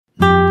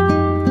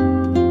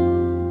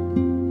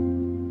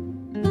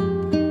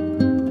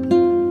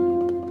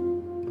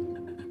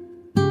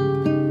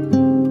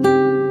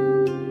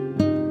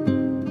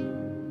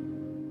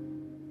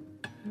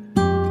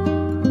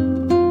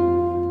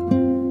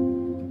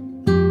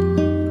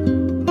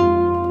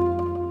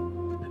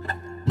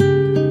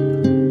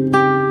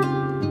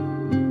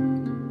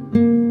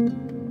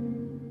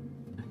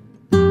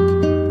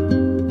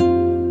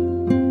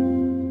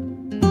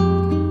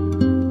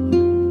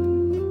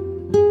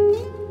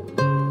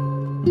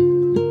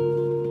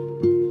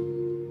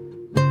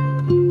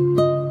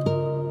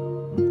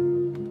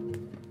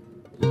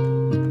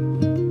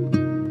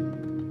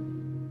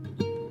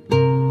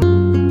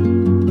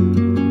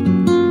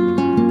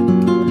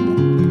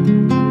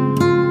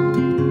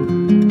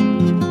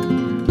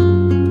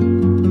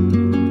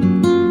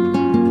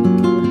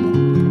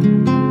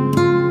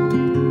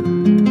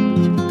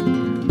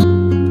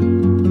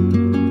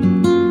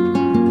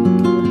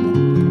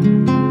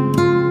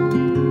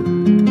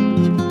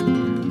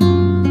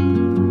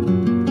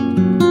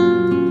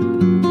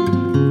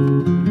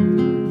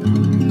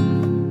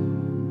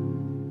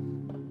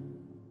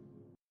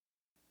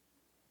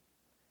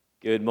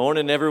Good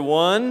morning,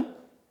 everyone.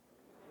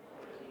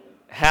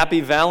 Happy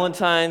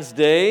Valentine's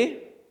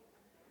Day.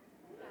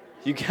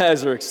 You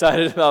guys are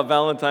excited about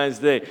Valentine's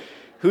Day.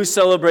 Who's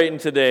celebrating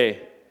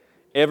today?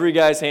 Every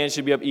guy's hand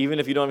should be up, even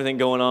if you don't have anything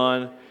going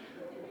on.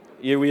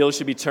 Your wheels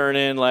should be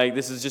turning. Like,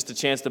 this is just a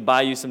chance to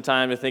buy you some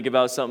time to think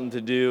about something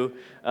to do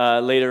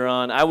later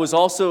on. I was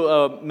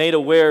also made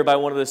aware by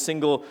one of the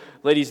single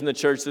ladies in the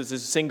church that this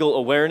is Single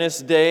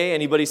Awareness Day.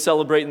 Anybody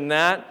celebrating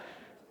that?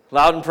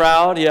 Loud and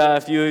proud? Yeah,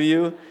 a few of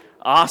you.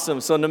 Awesome.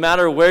 So no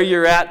matter where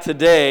you're at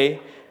today,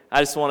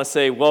 I just want to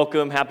say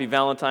welcome, happy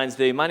Valentine's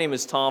Day. My name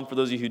is Tom, for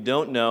those of you who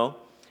don't know.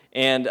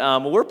 And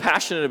what we're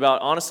passionate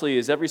about, honestly,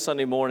 is every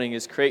Sunday morning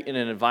is creating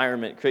an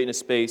environment, creating a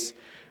space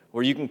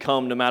where you can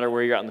come no matter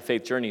where you're at in the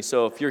faith journey.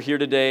 So if you're here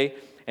today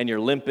and you're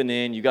limping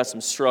in, you got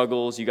some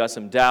struggles, you got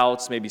some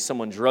doubts, maybe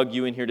someone drugged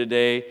you in here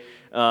today,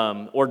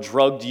 or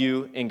drugged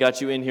you and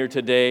got you in here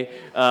today.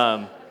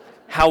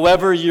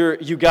 However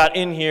you got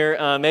in here,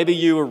 maybe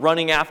you were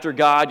running after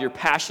God, you're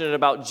passionate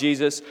about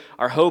Jesus.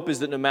 Our hope is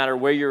that no matter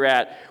where you're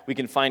at, we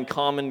can find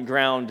common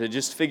ground to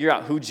just figure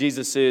out who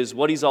Jesus is,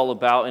 what he's all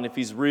about, and if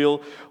he's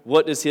real,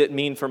 what does it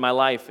mean for my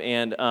life?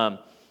 And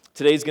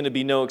today's going to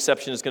be no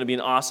exception. It's going to be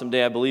an awesome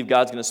day. I believe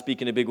God's going to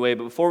speak in a big way.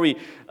 But before we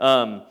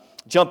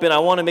jump in, I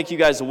want to make you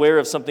guys aware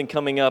of something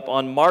coming up.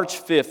 On March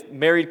 5th,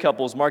 married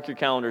couples, mark your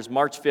calendars,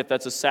 March 5th,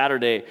 that's a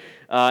Saturday.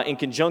 In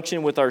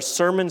conjunction with our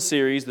sermon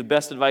series, The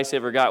Best Advice I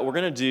Ever Got, we're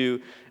going to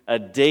do a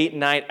date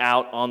night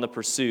out on the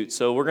pursuit.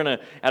 So we're going to,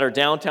 at our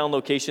downtown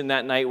location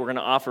that night, we're going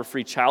to offer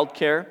free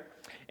childcare.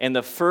 And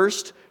the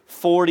first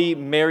 40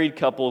 married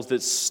couples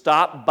that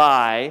stop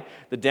by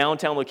the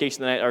downtown location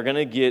tonight are going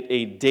to get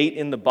a date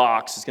in the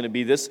box. It's going to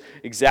be this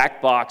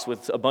exact box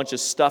with a bunch of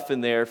stuff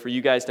in there for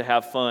you guys to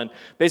have fun.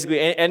 Basically,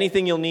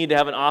 anything you'll need to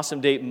have an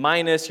awesome date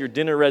minus your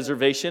dinner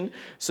reservation.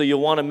 So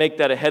you'll want to make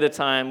that ahead of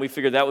time. We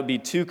figured that would be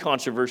too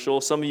controversial.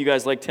 Some of you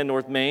guys like 10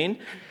 North Main.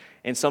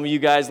 And some of you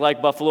guys like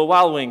Buffalo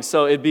Wild Wings,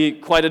 so it'd be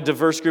quite a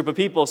diverse group of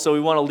people. So we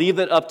want to leave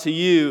it up to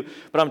you.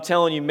 But I'm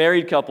telling you,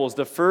 married couples,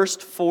 the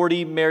first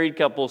 40 married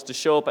couples to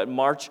show up at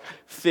March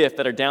 5th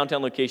at our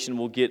downtown location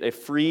will get a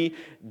free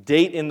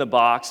date in the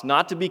box,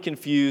 not to be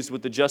confused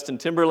with the Justin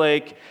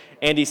Timberlake,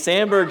 Andy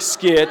Samberg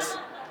skit.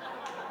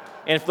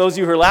 And for those of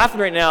you who are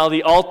laughing right now,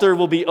 the altar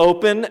will be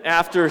open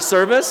after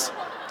service.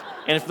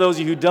 And for those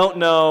of you who don't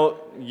know,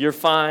 you're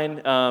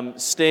fine.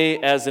 Stay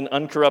as an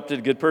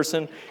uncorrupted good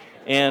person.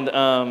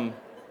 And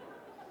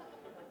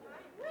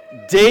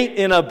date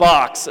in a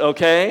box,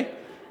 okay?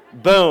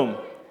 Boom.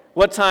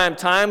 What time?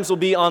 Times will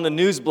be on the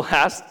news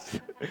blast.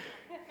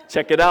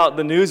 Check it out,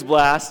 the news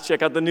blast.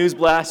 Check out the news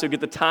blast. You'll get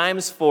the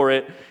times for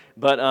it.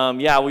 But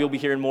yeah, we'll be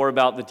hearing more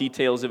about the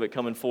details of it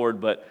coming forward.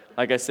 But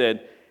like I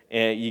said,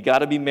 you got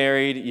to be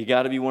married. You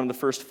got to be one of the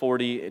first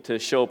 40 to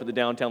show up at the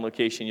downtown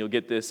location. You'll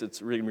get this.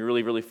 It's really,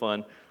 really, really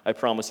fun. I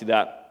promise you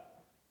that.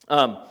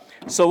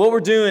 So what we're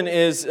doing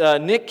is,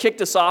 Nick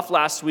kicked us off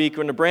last week.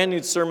 We're in a brand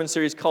new sermon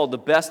series called The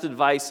Best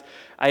Advice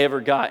I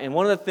Ever Got. And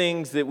one of the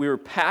things that we were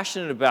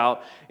passionate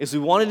about is we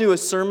want to do a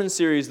sermon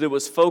series that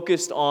was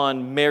focused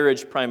on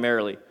marriage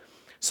primarily.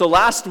 So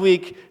last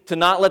week, to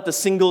not let the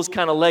singles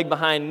kind of lag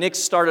behind, Nick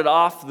started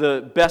off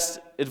the Best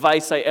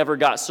Advice I Ever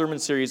Got sermon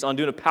series on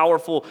doing a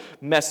powerful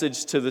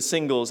message to the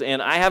singles.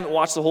 And I haven't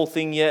watched the whole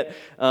thing yet.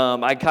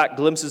 I caught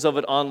glimpses of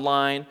it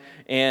online.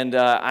 And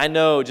I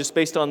know, just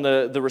based on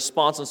the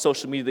response on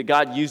social media, that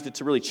God used it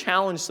to really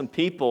challenge some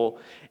people.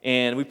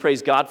 And we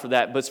praise God for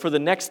that. But for the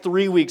next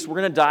 3 weeks, we're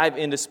going to dive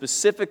into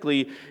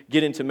specifically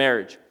get into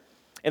marriage.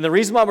 And the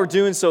reason why we're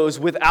doing so is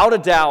without a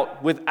doubt,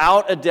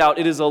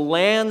 it is a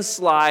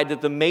landslide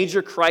that the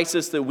major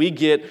crisis that we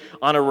get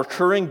on a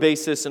recurring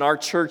basis in our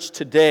church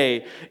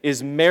today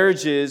is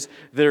marriages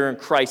that are in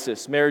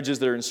crisis, marriages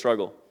that are in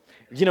struggle.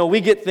 You know, we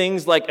get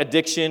things like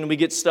addiction, we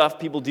get stuff,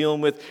 people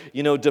dealing with,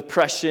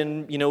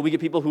 depression, we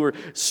get people who are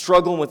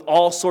struggling with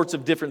all sorts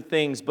of different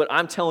things. But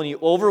I'm telling you,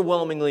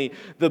 overwhelmingly,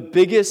 the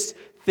biggest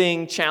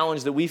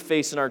challenge that we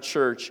face in our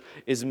church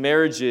is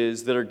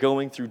marriages that are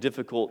going through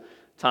difficult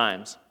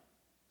times.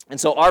 And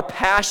so our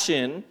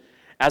passion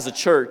as a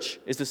church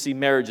is to see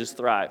marriages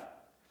thrive.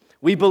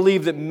 We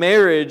believe that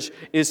marriage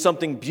is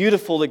something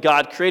beautiful that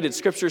God created.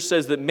 Scripture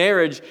says that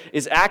marriage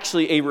is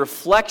actually a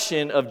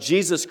reflection of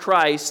Jesus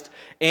Christ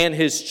and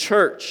His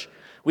church.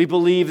 We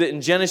believe that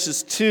in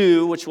Genesis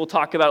 2, which we'll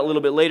talk about a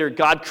little bit later,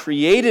 God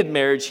created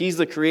marriage. He's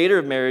the creator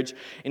of marriage,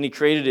 and He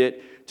created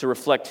it to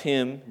reflect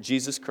Him,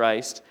 Jesus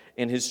Christ,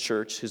 and His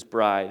church, His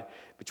bride,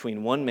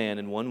 between one man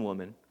and one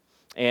woman.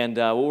 And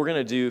what we're going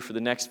to do for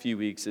the next few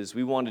weeks is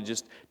we want to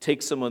just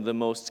take some of the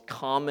most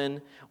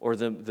common or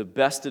the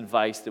best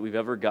advice that we've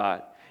ever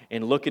got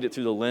and look at it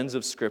through the lens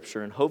of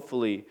Scripture and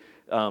hopefully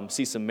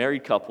see some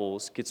married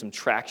couples get some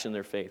traction in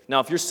their faith.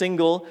 Now, if you're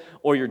single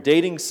or you're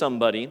dating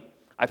somebody,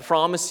 I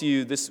promise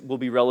you this will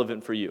be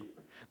relevant for you.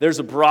 There's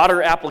a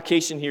broader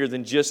application here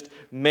than just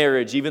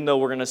marriage, even though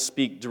we're going to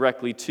speak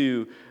directly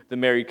to the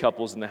married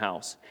couples in the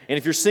house. And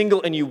if you're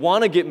single and you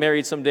want to get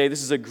married someday,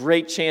 this is a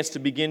great chance to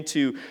begin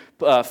to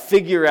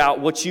figure out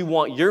what you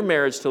want your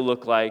marriage to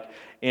look like,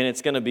 and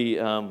it's going to be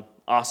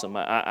awesome.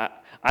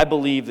 I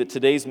believe that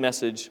today's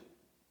message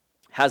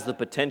has the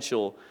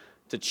potential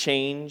to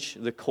change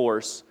the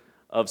course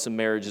of some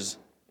marriages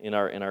in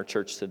our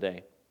church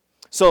today.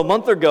 So a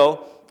month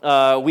ago,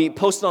 we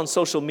posted on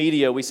social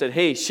media, we said,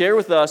 hey, share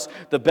with us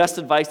the best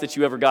advice that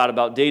you ever got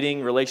about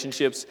dating,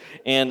 relationships,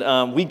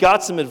 and we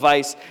got some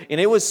advice, and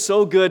it was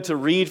so good to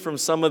read from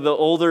some of the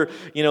older,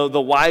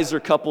 the wiser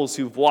couples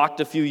who've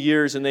walked a few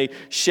years, and they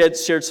shared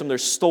some of their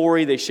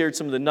story, they shared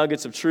some of the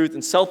nuggets of truth,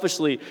 and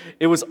selfishly,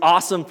 it was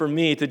awesome for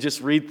me to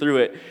just read through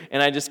it,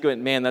 and I just go,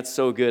 man, that's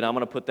so good, I'm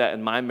going to put that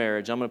in my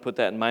marriage,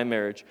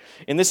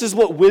 and this is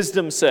what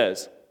wisdom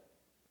says.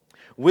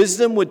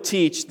 Wisdom would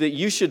teach that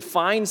you should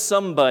find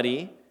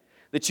somebody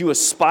that you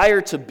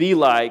aspire to be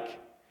like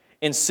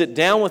and sit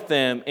down with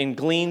them and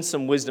glean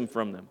some wisdom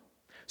from them.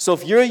 So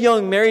if you're a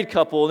young married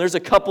couple, and there's a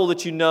couple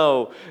that you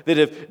know that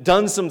have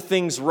done some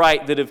things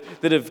right, that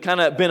have kind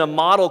of been a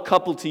model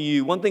couple to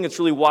you, one thing that's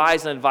really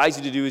wise and I advise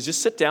you to do is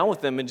just sit down with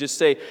them and just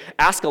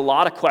ask a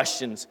lot of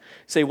questions.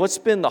 Say, what's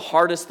been the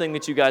hardest thing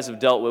that you guys have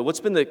dealt with?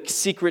 What's been the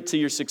secret to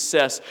your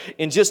success?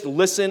 And just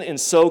listen and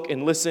soak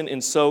and listen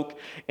and soak.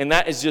 And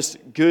that is just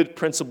good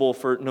principle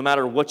for no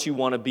matter what you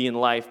want to be in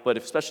life, but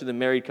especially the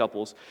married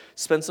couples,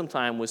 spend some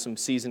time with some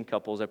seasoned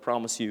couples. I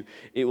promise you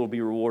it will be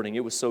rewarding.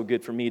 It was so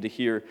good for me to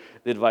hear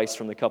the advice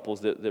from the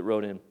couples that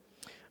wrote in.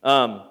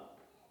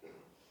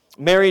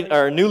 Married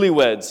or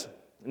newlyweds.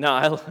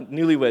 Now,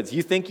 newlyweds,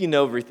 you think you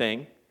know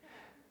everything.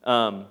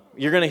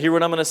 You're going to hear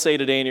what I'm going to say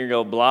today, and you're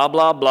going to go, blah,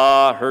 blah,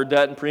 blah, heard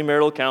that in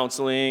premarital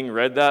counseling,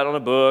 read that on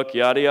a book,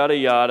 yada, yada,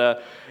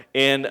 yada.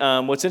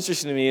 And what's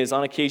interesting to me is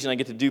on occasion I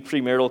get to do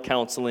premarital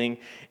counseling,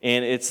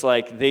 and it's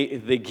like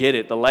they get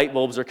it. The light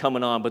bulbs are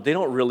coming on, but they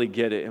don't really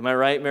get it. Am I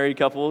right, married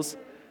couples?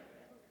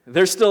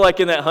 They're still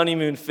like in that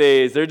honeymoon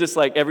phase. They're just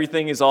like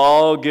everything is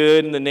all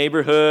good in the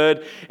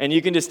neighborhood, and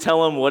you can just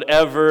tell them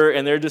whatever,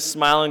 and they're just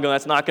smiling, going,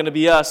 that's not going to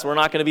be us. We're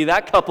not going to be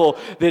that couple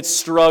that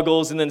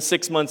struggles, and then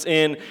 6 months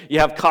in, you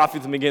have coffee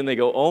with them again, they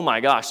go, oh my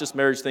gosh, this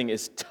marriage thing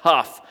is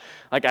tough.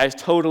 Like, I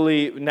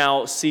totally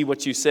now see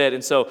what you said.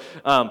 And so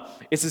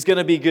this is going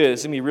to be good.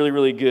 It's going to be really,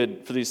 really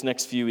good for these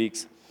next few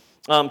weeks.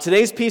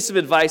 Today's piece of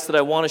advice that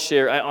I want to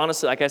share, I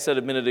honestly, like I said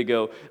a minute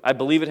ago, I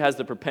believe it has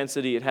the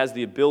propensity, it has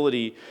the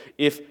ability,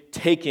 if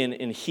taken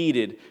and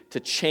heeded, to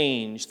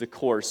change the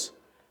course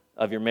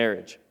of your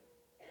marriage.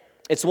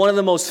 It's one of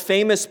the most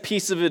famous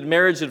pieces of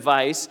marriage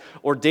advice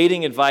or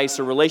dating advice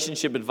or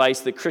relationship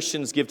advice that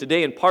Christians give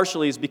today, and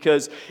partially is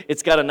because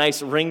it's got a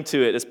nice ring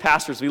to it. As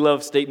pastors, we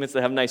love statements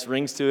that have nice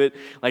rings to it,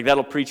 like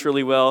that'll preach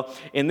really well.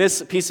 And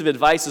this piece of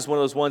advice is one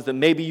of those ones that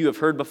maybe you have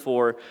heard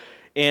before,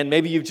 and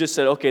maybe you've just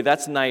said, okay,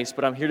 that's nice,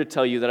 but I'm here to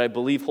tell you that I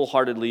believe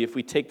wholeheartedly if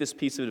we take this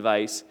piece of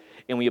advice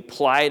and we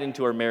apply it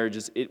into our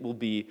marriages, it will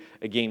be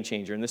a game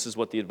changer. And this is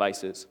what the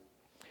advice is.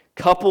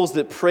 Couples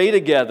that pray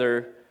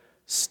together,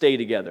 stay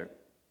together.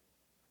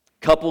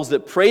 Couples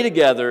that pray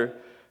together,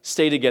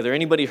 stay together.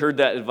 Anybody heard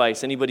that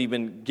advice? Anybody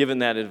been given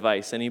that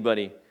advice?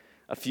 Anybody?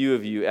 A few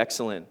of you.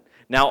 Excellent.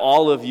 Now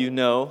all of you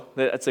know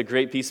that that's a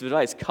great piece of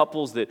advice.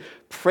 Couples that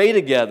pray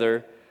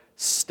together,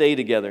 stay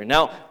together.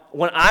 Now,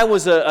 when I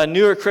was a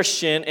newer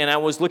Christian and I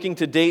was looking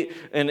to date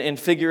and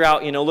figure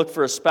out, look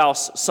for a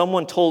spouse,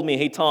 someone told me,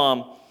 hey,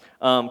 Tom,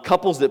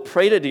 couples that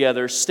pray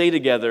together, stay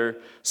together,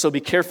 so be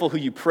careful who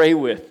you pray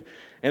with.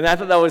 And I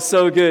thought that was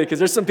so good, because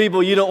there's some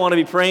people you don't want to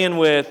be praying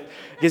with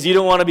because you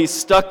don't want to be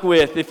stuck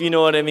with, if you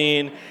know what I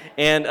mean.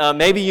 And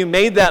maybe you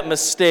made that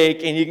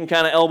mistake and you can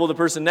kind of elbow the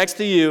person next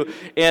to you.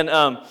 And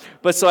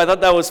but so I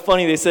thought that was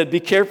funny. They said, be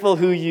careful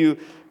who you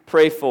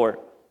pray for.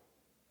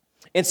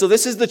 And so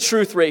this is the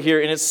truth right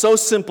here, and it's so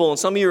simple, and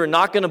some of you are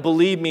not going to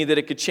believe me that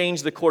it could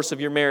change the course of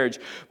your marriage.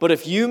 But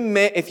if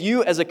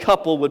you as a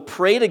couple would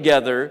pray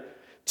together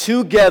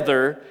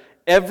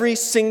every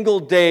single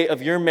day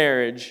of your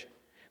marriage,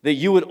 that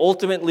you would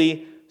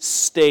ultimately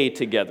stay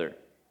together.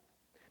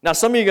 Now,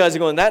 some of you guys are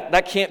going,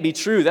 that can't be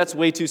true. That's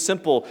way too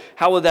simple.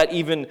 How would that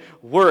even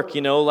work?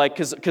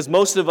 Because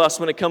most of us,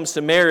 when it comes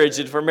to marriage,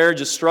 if our marriage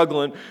is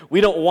struggling,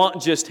 we don't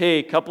want just,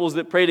 hey, couples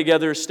that pray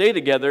together, stay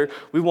together.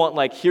 We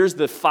want, here's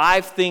the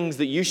 5 things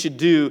that you should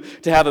do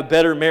to have a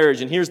better marriage.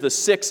 And here's the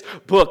 6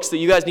 books that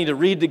you guys need to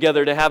read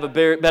together to have a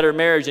better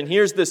marriage. And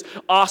here's this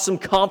awesome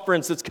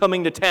conference that's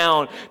coming to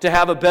town to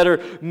have a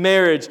better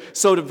marriage.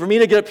 So for me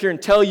to get up here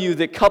and tell you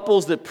that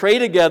couples that pray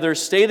together,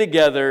 stay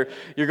together,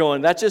 you're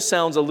going, that just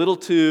sounds a little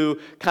too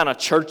kind of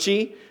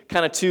churchy,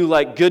 kind of too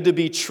good to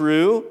be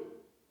true.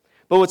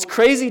 But what's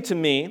crazy to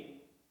me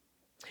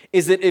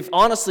is that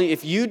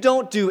if you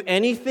don't do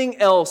anything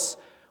else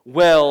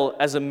well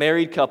as a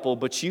married couple,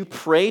 but you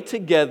pray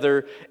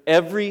together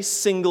every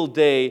single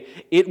day,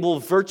 it will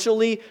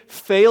virtually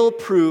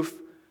fail-proof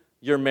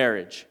your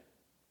marriage.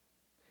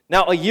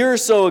 Now, a year or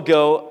so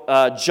ago,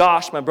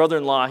 Josh, my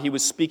brother-in-law, he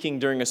was speaking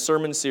during a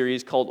sermon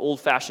series called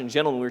Old Fashioned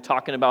Gentleman. We were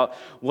talking about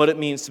what it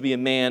means to be a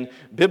man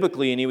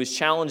biblically, and he was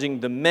challenging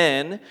the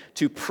men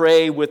to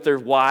pray with their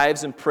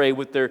wives and pray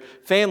with their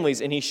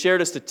families. And he shared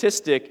a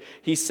statistic.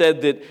 He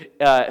said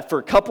that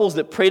for couples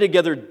that pray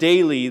together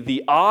daily,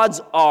 the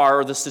odds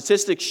are, the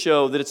statistics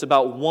show that it's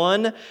about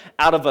 1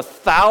 out of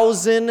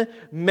 1,000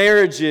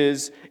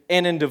 marriages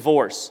end in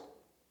divorce.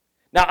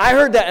 Now, I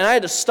heard that, and I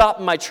had to stop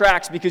in my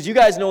tracks because you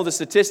guys know the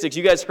statistics.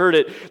 You guys heard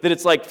it, that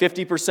it's like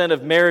 50%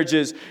 of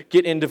marriages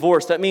get in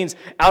divorce. That means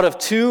out of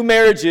 2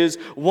 marriages,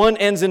 1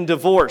 ends in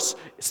divorce,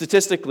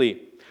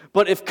 statistically.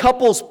 But if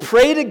couples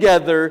pray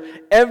together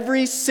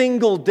every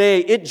single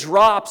day, it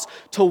drops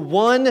to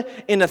 1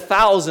 in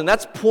 1,000.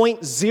 That's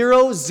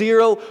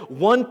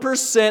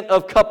 0.001%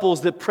 of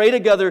couples that pray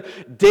together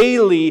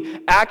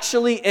daily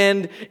actually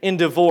end in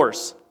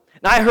divorce.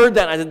 Now, I heard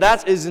that, and I said,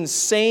 that is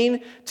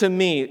insane to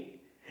me.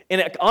 And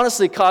it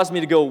honestly caused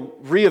me to go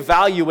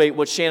reevaluate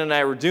what Shannon and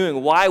I were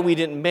doing, why we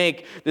didn't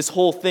make this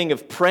whole thing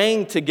of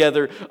praying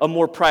together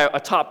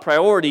a top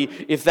priority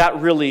if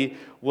that really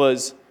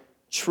was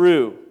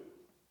true.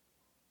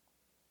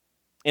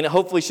 And it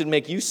hopefully should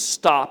make you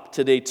stop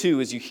today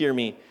too as you hear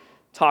me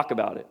talk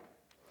about it.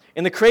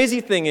 And the crazy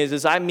thing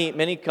is I meet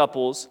many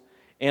couples,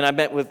 and I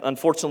met with,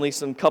 unfortunately,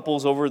 some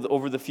couples over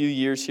the few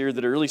years here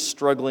that are really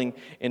struggling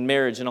in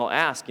marriage. And I'll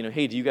ask,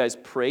 hey, do you guys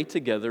pray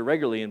together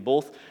regularly? And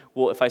both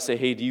will, if I say,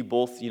 hey, do you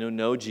both,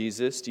 know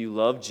Jesus? Do you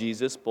love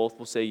Jesus? Both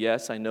will say,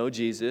 yes, I know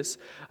Jesus.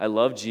 I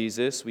love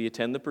Jesus. We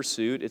attend the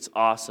Pursuit. It's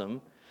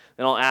awesome.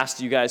 Then I'll ask,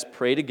 do you guys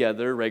pray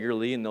together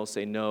regularly? And they'll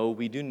say, no,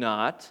 we do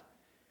not.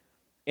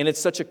 And it's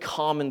such a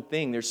common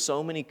thing. There's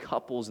so many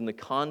couples in the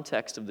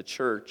context of the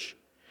church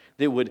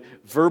that would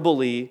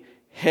verbally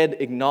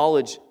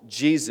acknowledge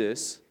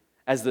Jesus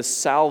as the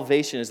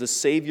salvation, as the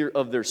Savior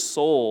of their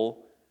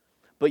soul,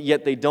 but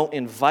yet they don't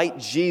invite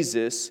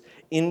Jesus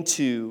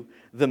into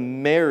the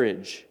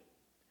marriage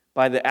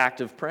by the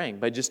act of praying,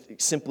 by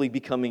just simply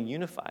becoming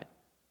unified.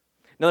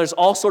 Now, there's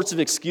all sorts of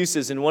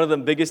excuses, and one of the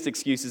biggest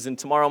excuses, and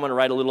tomorrow I'm going to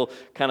write a little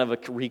kind of a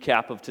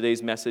recap of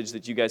today's message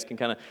that you guys can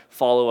kind of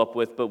follow up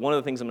with, but one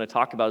of the things I'm going to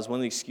talk about is one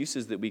of the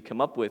excuses that we come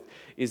up with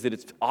is that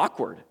it's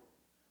awkward.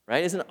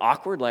 Right? Isn't it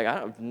awkward? Like, I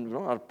don't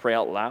know how to pray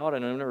out loud. I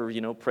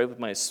never, pray with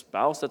my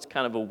spouse. That's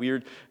kind of a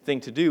weird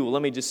thing to do. Well,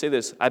 let me just say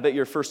this. I bet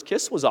your first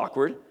kiss was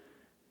awkward.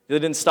 That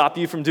didn't stop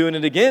you from doing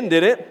it again,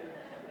 did it?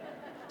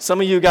 Some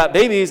of you got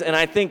babies, and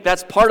I think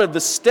that's part of the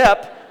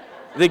step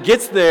that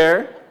gets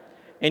there.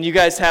 And you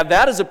guys have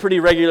that as a pretty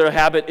regular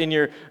habit in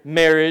your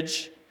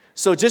marriage.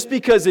 So just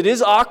because it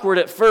is awkward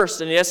at first,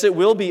 and yes, it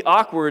will be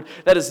awkward,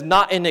 that is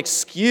not an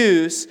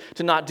excuse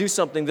to not do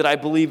something that I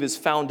believe is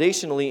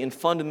foundationally and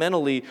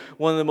fundamentally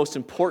one of the most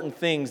important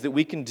things that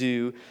we can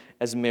do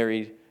as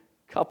married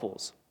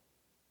couples.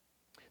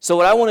 So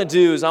what I want to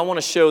do is I want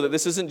to show that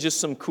this isn't just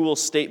some cool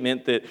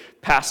statement that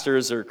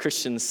pastors or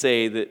Christians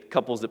say that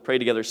couples that pray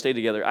together stay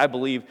together. I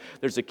believe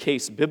there's a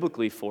case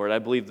biblically for it. I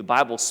believe the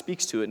Bible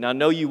speaks to it. Now,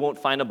 no, you won't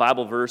find a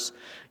Bible verse,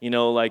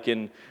 like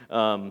in,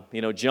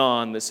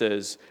 John that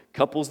says,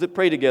 couples that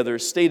pray together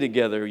stay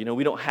together.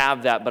 We don't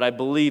have that, but I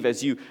believe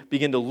as you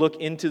begin to look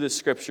into the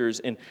Scriptures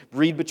and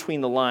read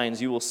between the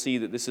lines, you will see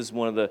that this is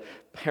one of the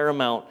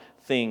paramount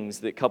things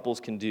that couples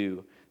can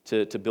do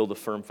to build a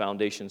firm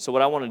foundation. So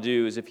what I want to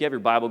do is, if you have your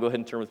Bible, go ahead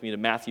and turn with me to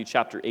Matthew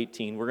chapter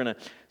 18. We're going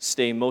to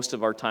stay most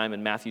of our time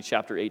in Matthew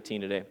chapter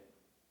 18 today.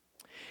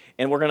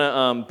 And we're going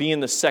to be in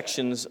the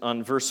sections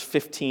on verse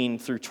 15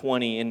 through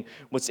 20. And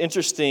what's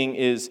interesting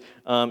is,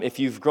 if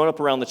you've grown up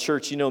around the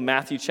church,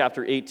 Matthew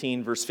chapter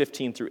 18, verse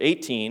 15 through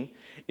 18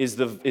 is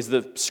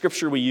the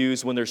scripture we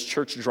use when there's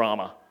church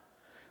drama.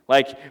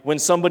 Like when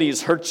somebody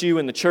has hurt you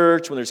in the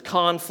church, when there's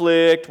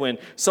conflict, when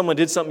someone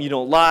did something you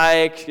don't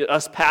like,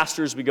 us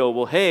pastors, we go,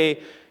 well,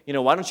 hey,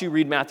 why don't you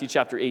read Matthew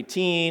chapter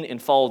 18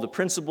 and follow the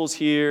principles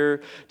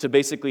here to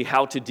basically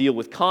how to deal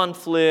with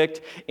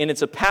conflict. And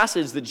it's a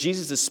passage that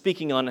Jesus is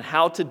speaking on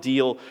how to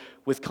deal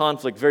with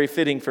conflict. Very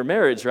fitting for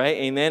marriage, right?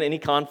 Amen? Any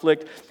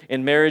conflict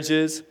in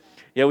marriages?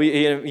 Yeah,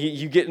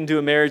 you get into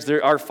a marriage,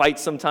 there are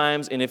fights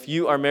sometimes, and if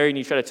you are married and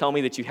you try to tell me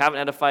that you haven't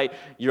had a fight,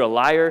 you're a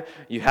liar,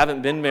 you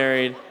haven't been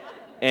married,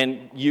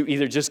 and you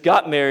either just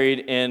got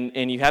married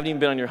and you haven't even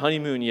been on your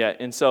honeymoon yet.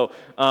 And so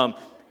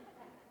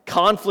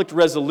conflict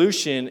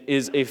resolution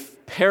is a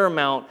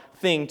paramount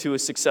thing to a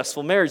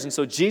successful marriage. And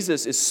so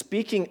Jesus is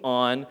speaking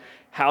on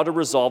how to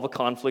resolve a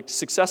conflict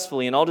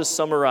successfully. And I'll just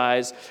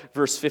summarize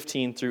verse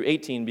 15 through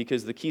 18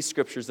 because the key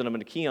scriptures that I'm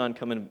going to key on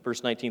come in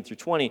verse 19 through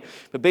 20.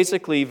 But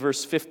basically,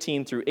 verse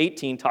 15 through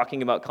 18,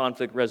 talking about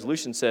conflict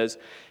resolution, says,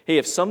 hey,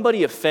 if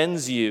somebody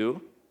offends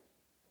you,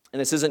 and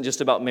this isn't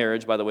just about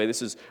marriage, by the way.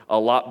 This is a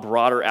lot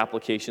broader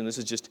application. This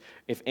is just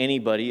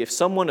if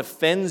someone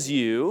offends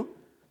you,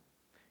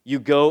 you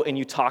go and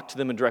you talk to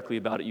them directly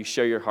about it. You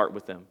share your heart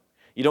with them.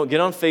 You don't get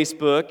on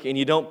Facebook and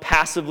you don't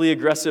passively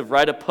aggressive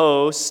write a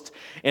post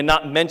and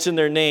not mention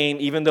their name,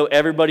 even though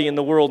everybody in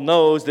the world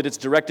knows that it's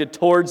directed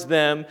towards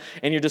them,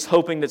 and you're just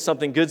hoping that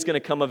something good's going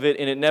to come of it,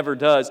 and it never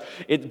does.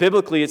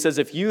 Biblically, it says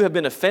if you have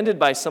been offended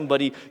by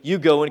somebody, you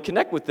go and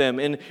connect with them.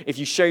 And if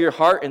you share your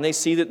heart and they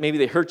see that maybe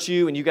they hurt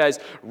you and you guys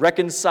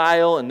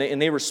reconcile and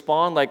they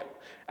respond, like,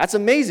 that's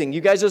amazing.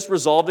 You guys just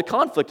resolved a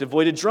conflict,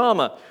 avoided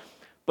drama.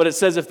 But it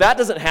says if that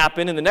doesn't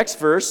happen in the next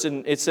verse,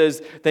 and it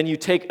says then you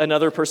take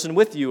another person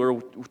with you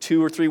or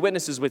 2 or 3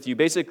 witnesses with you.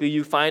 Basically,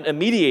 you find a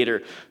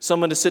mediator,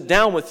 someone to sit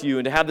down with you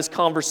and to have this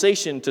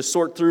conversation, to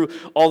sort through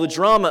all the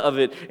drama of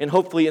it. And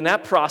hopefully in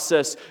that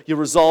process, you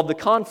resolve the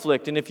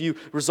conflict. And if you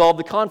resolve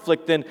the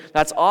conflict, then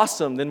that's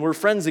awesome. Then we're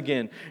friends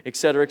again, et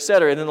cetera, et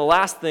cetera. And then the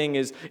last thing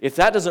is if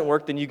that doesn't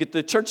work, then you get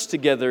the church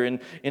together.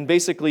 And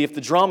basically, if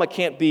the drama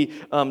can't be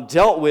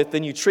dealt with,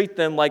 then you treat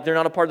them like they're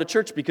not a part of the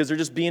church because they're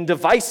just being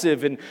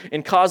divisive and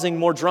causing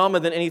more drama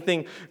than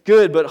anything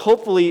good. But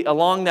hopefully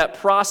along that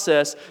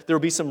process, there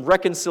will be some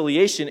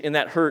reconciliation in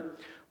that hurt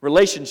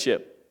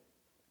relationship.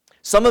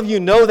 Some of you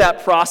know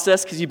that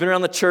process because you've been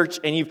around the church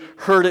and you've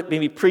heard it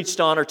maybe preached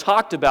on or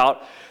talked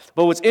about.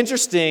 But what's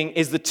interesting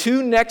is the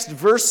 2 next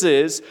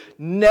verses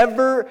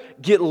never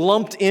get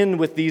lumped in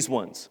with these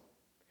ones.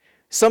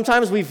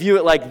 Sometimes we view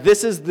it like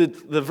this is the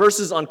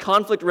verses on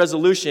conflict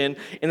resolution,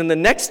 and then the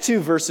next 2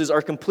 verses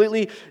are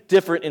completely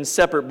different and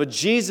separate. But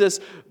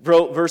Jesus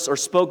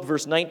spoke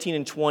verse 19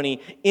 and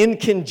 20 in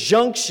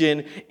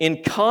conjunction,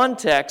 in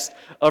context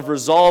of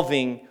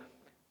resolving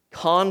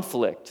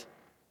conflict.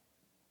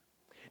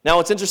 Now,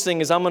 what's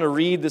interesting is I'm going to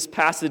read this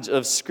passage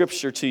of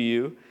Scripture to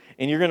you,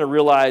 and you're going to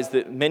realize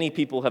that many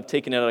people have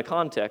taken it out of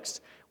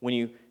context when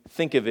you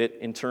think of it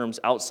in terms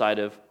outside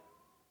of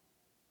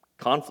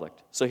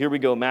conflict. So here we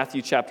go,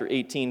 Matthew chapter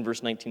 18,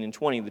 verse 19 and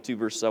 20, the 2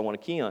 verses I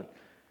want to key on.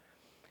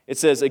 It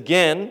says,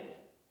 again,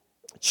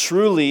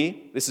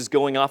 truly, this is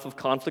going off of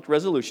conflict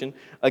resolution,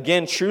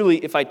 again, truly,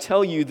 if I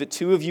tell you that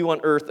 2 of you on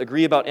earth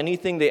agree about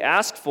anything they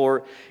ask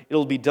for,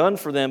 it'll be done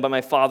for them by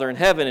my Father in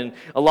heaven. And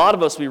a lot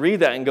of us, we read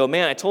that and go,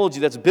 man, I told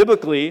you that's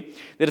biblically,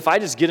 that if I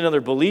just get another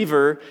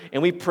believer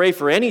and we pray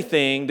for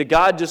anything, that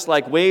God just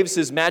like waves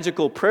his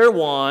magical prayer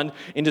wand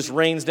and just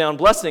rains down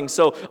blessings.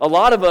 So a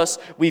lot of us,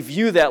 we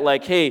view that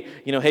like, hey,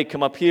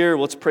 come up here,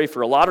 let's pray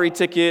for a lottery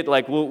ticket.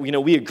 Like,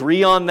 we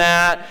agree on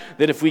that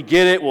if we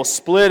get it, we'll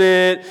split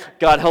it.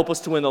 God help us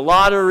to win the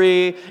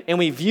lottery. And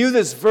we view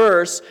this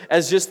verse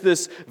as just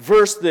this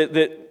verse that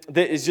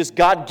is just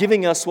God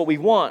giving us what we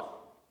want.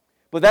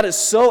 But that is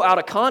so out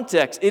of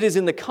context. It is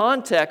in the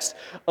context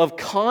of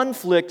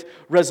conflict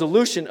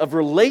resolution, of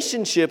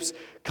relationships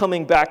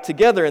coming back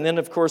together. And then,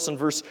 of course, in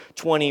verse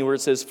 20, where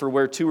it says, for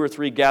where 2 or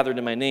 3 gathered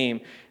in my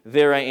name,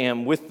 there I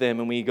am with them.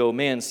 And we go,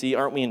 man, see,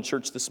 aren't we in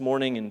church this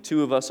morning? And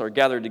 2 of us are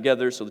gathered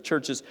together, so the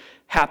church is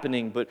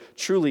happening. But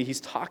truly, he's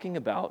talking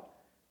about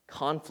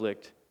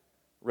conflict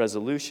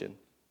resolution.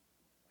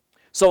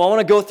 So I want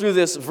to go through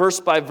this verse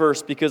by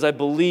verse because I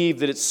believe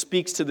that it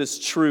speaks to this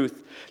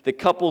truth that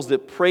couples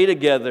that pray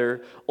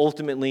together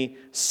ultimately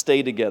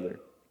stay together.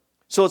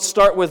 So let's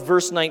start with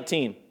verse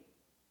 19.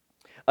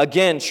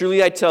 Again,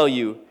 truly I tell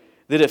you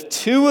that if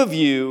 2 of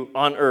you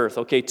on earth,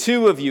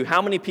 2 of you,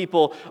 how many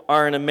people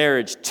are in a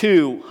marriage?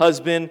 2,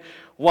 husband,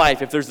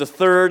 wife. If there's a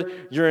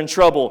 3rd, you're in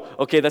trouble.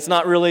 That's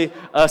not really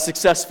a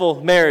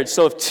successful marriage.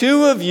 So if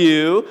 2 of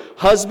you,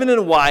 husband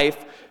and wife,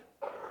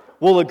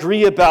 will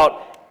agree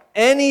about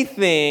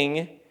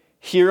anything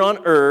here on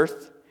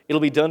earth,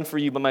 it'll be done for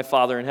you by my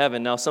Father in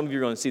heaven. Now, some of you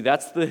are going to see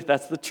that's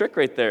the trick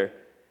right there.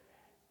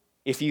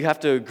 If you have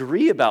to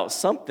agree about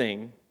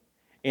something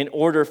in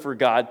order for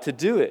God to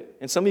do it.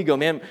 And some of you go,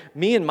 man,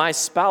 me and my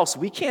spouse,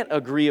 we can't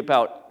agree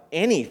about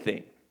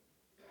anything.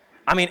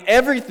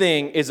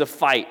 Everything is a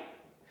fight.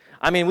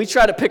 We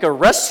try to pick a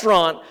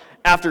restaurant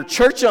after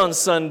church on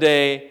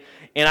Sunday,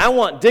 and I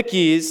want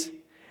Dickies,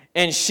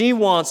 and she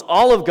wants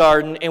Olive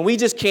Garden, and we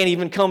just can't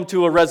even come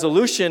to a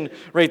resolution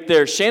right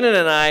there. Shannon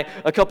and I,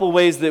 a couple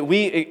ways that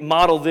we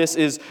model this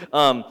is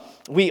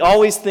we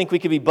always think we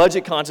could be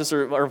budget conscious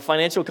or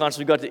financial conscious.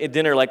 We go out to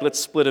dinner, like, let's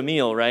split a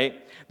meal,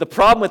 right? The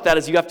problem with that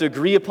is you have to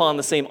agree upon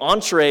the same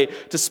entree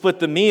to split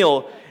the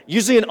meal.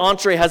 Usually an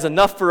entree has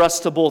enough for us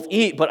to both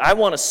eat, but I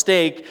want a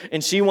steak,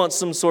 and she wants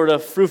some sort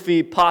of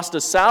froofy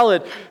pasta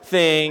salad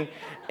thing.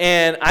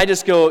 And I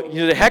just go,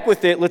 to heck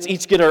with it, let's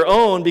each get our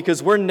own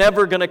because we're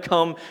never going to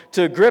come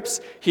to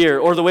grips here.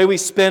 Or the way we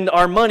spend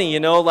our money,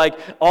 like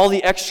all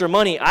the extra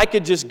money. I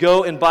could just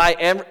go and buy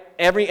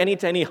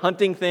any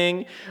hunting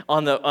thing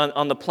on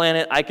the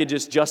planet. I could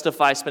just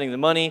justify spending the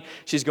money.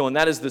 She's going,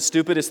 that is the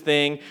stupidest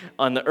thing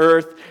on the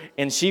earth.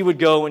 And she would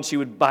go and she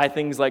would buy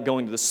things like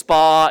going to the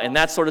spa and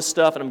that sort of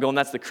stuff. And I'm going,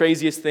 that's the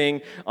craziest thing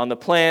on the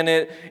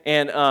planet.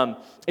 And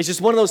it's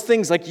just one of those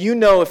things, like,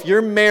 if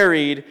you're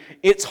married,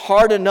 it's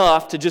hard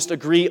enough to just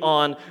agree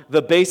on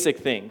the basic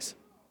things.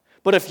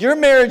 But if your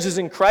marriage is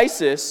in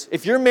crisis,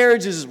 if your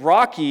marriage is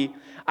rocky,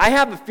 I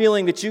have a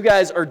feeling that you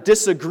guys are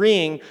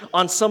disagreeing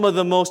on some of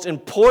the most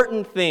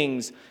important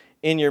things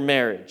in your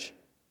marriage.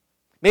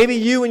 Maybe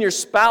you and your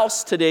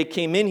spouse today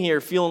came in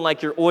here feeling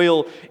like you're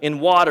oil and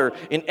water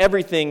and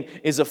everything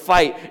is a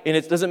fight. And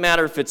it doesn't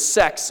matter if it's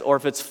sex or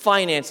if it's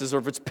finances or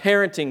if it's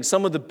parenting,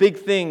 some of the big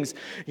things,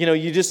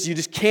 you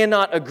just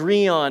cannot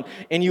agree on.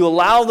 And you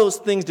allow those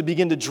things to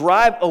begin to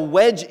drive a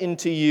wedge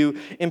into you.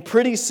 And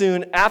pretty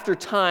soon, after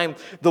time,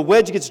 the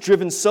wedge gets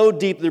driven so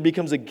deep there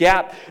becomes a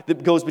gap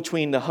that goes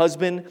between the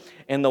husband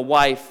and the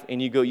wife.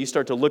 And you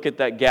start to look at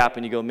that gap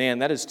and you go, man,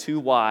 that is too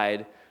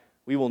wide.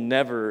 We will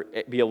never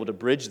be able to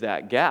bridge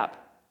that gap.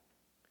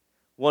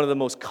 One of the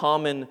most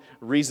common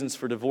reasons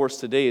for divorce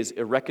today is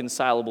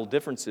irreconcilable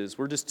differences.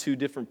 We're just two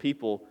different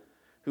people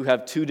who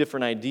have two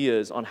different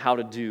ideas on how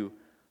to do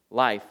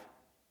life.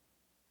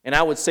 And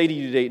I would say to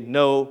you today,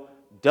 no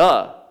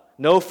duh.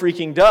 No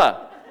freaking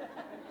duh.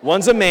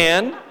 One's a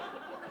man,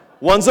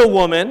 one's a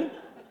woman,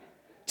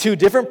 two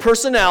different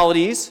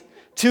personalities,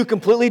 two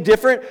completely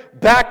different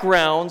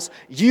backgrounds.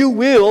 You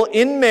will,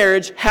 in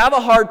marriage, have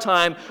a hard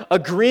time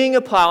agreeing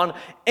upon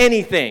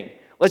anything.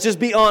 Let's just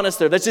be honest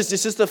there. It's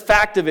just the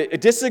fact of it. A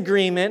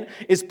disagreement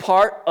is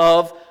part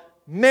of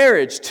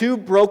marriage. Two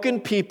broken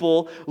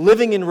people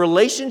living in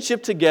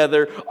relationship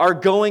together are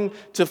going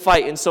to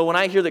fight. And so when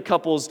I hear that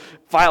couples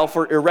file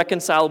for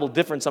irreconcilable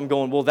difference, I'm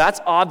going, well,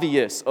 that's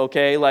obvious,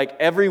 okay? Like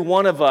every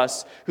one of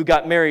us who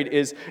got married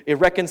is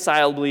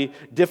irreconcilably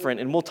different.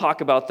 And we'll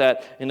talk about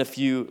that in a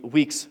few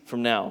weeks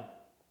from now.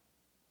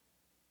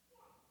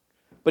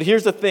 But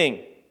here's the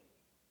thing.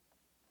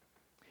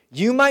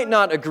 You might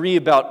not agree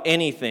about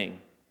anything,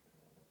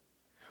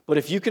 but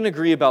if you can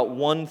agree about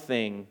one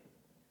thing,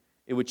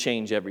 it would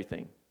change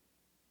everything.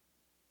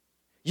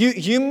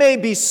 You may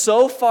be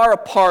so far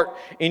apart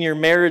in your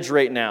marriage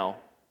right now.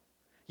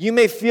 You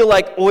may feel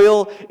like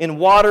oil and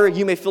water.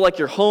 You may feel like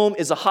your home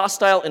is a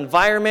hostile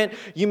environment.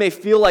 You may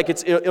feel like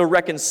it's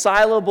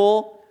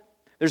irreconcilable.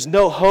 There's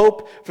no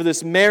hope for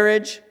this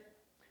marriage.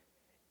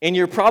 And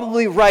you're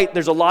probably right,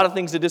 there's a lot of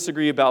things to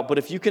disagree about, but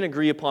if you can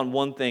agree upon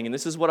one thing, and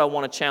this is what I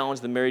want to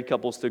challenge the married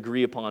couples to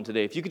agree upon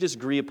today, if you could just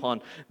agree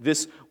upon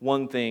this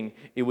one thing,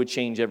 it would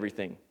change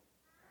everything.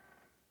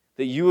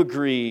 That you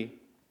agree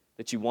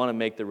that you want to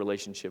make the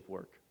relationship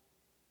work.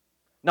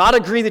 Not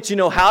agree that you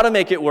know how to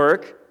make it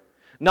work.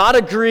 Not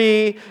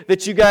agree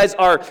that you guys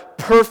are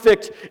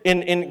perfect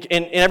and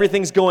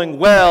everything's going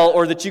well,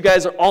 or that you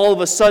guys are all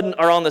of a sudden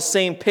are on the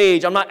same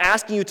page. I'm not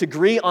asking you to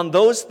agree on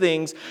those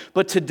things,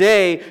 but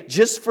today,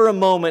 just for a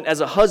moment,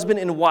 as a husband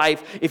and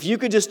wife, if you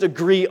could just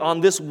agree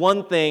on this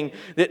one thing,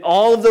 that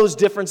all of those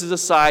differences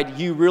aside,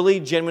 you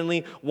really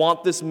genuinely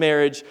want this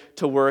marriage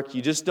to work.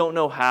 You just don't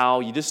know how,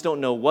 you just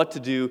don't know what to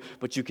do,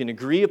 but you can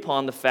agree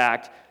upon the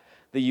fact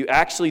that you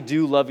actually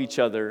do love each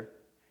other.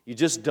 You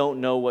just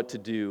don't know what to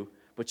do,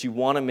 but you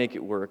want to make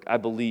it work. I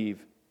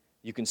believe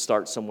you can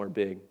start somewhere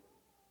big.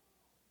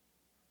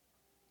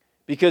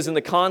 Because in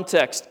the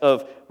context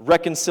of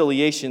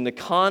reconciliation, the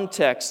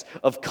context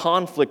of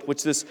conflict,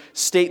 which this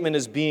statement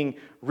is being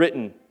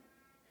written,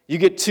 you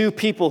get two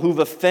people who've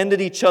offended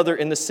each other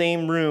in the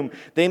same room.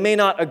 They may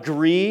not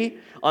agree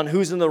on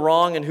who's in the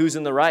wrong and who's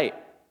in the right.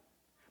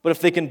 But if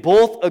they can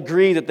both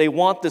agree that they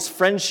want this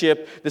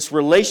friendship, this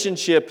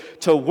relationship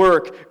to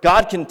work,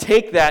 God can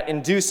take that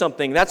and do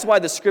something. That's why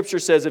the scripture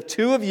says if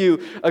two of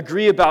you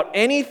agree about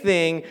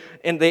anything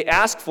and they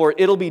ask for it,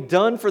 it'll be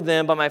done for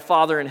them by my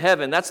Father in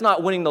heaven. That's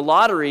not winning the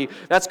lottery.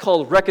 That's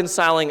called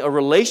reconciling a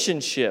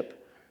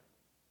relationship.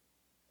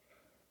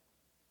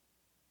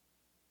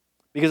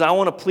 Because I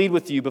want to plead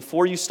with you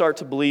before you start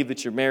to believe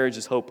that your marriage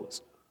is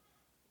hopeless.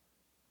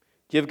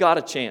 Give God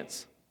a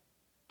chance.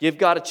 Give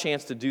God a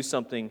chance to do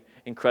something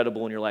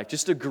incredible in your life.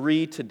 Just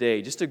agree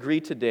today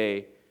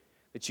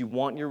that you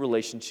want your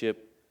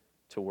relationship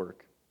to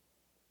work.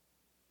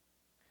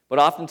 But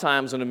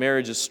oftentimes when a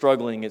marriage is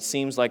struggling, it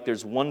seems like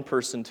there's one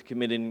person to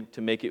commit in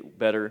to make it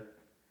better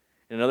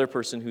and another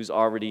person who's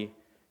already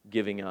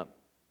giving up.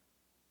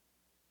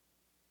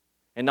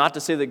 And not to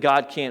say that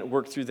God can't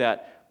work through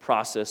that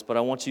process, but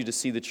I want you to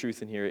see the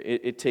truth in here.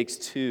 It takes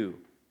two.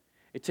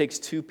 It takes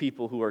two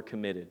people who are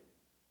committed.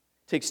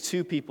 It takes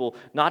two people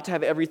not to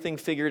have everything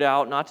figured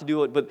out, not to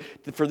do it, but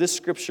for this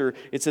scripture,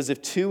 it says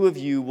if two of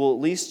you will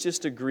at least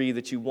just agree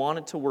that you want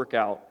it to work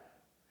out.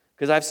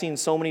 Because I've seen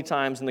so many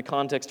times in the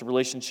context of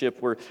relationship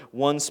where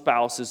one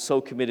spouse is so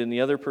committed and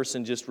the other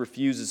person just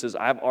refuses, says,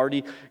 I've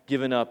already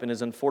given up. And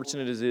as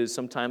unfortunate as it is,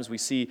 sometimes we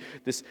see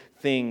this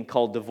thing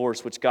called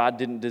divorce, which God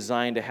didn't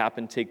design to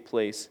happen, take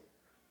place.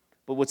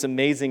 But what's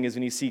amazing is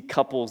when you see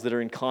couples that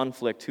are in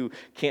conflict who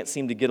can't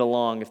seem to get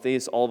along, if they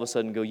just all of a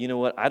sudden go, you know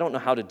what, I don't know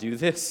how to do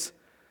this.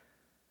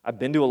 I've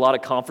been to a lot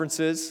of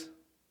conferences.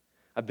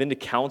 I've been to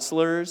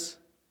counselors.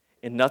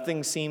 And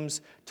nothing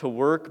seems to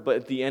work, but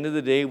at the end of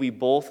the day, we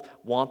both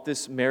want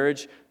this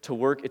marriage to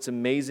work. It's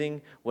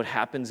amazing what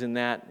happens in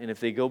that. And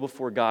if they go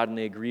before God and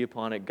they agree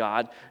upon it,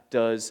 God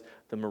does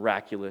the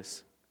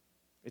miraculous.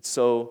 It's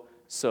so,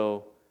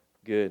 so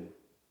good.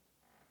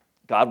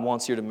 God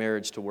wants your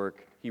marriage to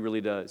work. He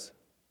really does.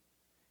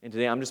 And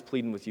today I'm just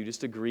pleading with you,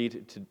 just agree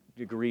to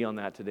agree on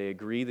that today.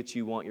 Agree that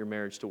you want your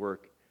marriage to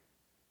work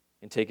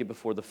and take it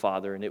before the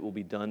Father, and it will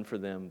be done for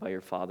them by your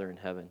Father in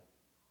heaven.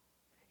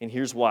 And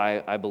here's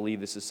why I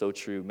believe this is so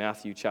true.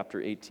 Matthew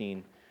chapter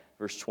 18,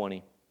 verse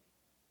 20.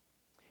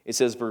 It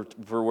says,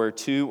 for where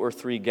 2 or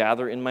 3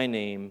 gather in my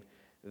name,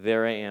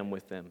 there I am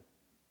with them.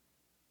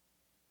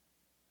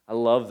 I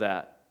love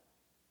that.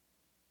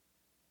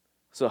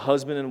 So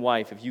husband and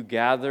wife, if you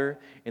gather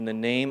in the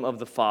name of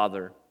the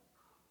Father,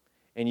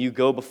 and you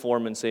go before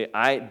him and say,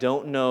 I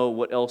don't know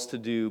what else to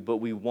do, but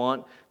we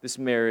want this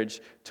marriage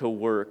to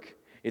work.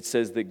 It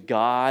says that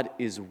God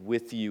is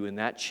with you, and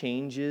that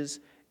changes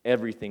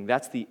everything.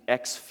 That's the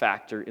X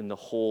factor in the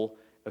whole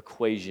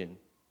equation.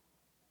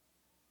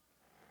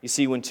 You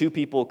see, when 2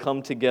 people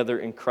come together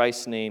in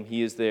Christ's name,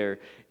 he is there,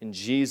 and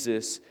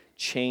Jesus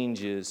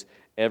changes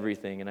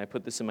everything. And I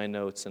put this in my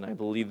notes, and I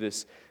believe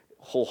this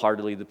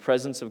wholeheartedly. The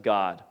presence of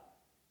God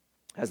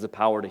has the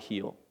power to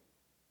heal.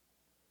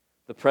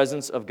 The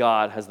presence of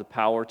God has the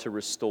power to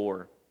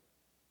restore.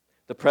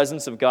 The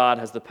presence of God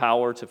has the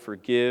power to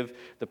forgive.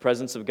 The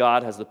presence of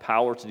God has the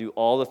power to do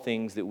all the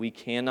things that we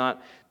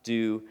cannot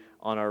do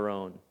on our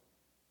own.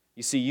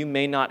 You see, you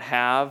may not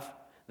have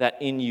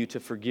that in you to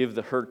forgive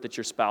the hurt that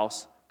your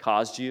spouse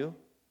caused you.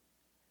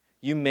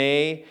 You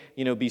may,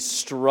 be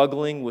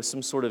struggling with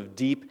some sort of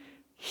deep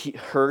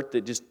hurt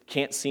that just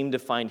can't seem to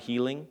find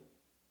healing.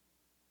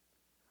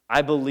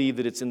 I believe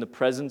that it's in the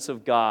presence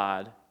of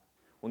God.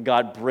 When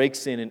God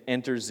breaks in and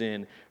enters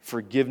in,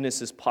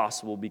 forgiveness is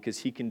possible because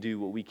he can do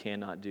what we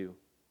cannot do.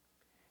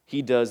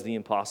 He does the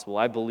impossible.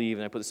 I believe,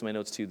 and I put this in my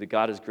notes too, that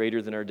God is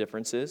greater than our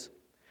differences.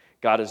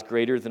 God is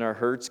greater than our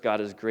hurts.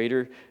 God is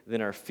greater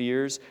than our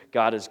fears.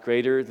 God is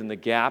greater than the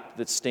gap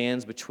that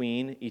stands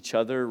between each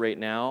other right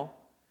now.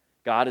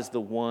 God is the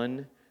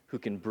one who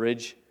can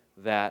bridge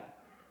that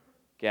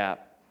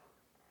gap.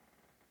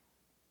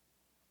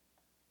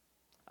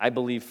 I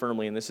believe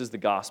firmly, and this is the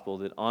gospel,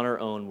 that on our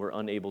own we're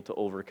unable to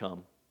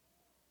overcome.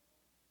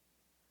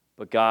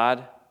 But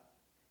God,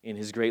 in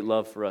his great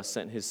love for us,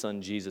 sent his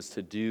son Jesus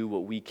to do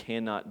what we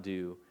cannot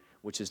do,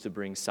 which is to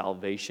bring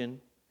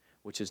salvation,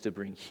 which is to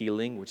bring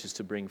healing, which is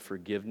to bring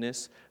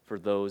forgiveness for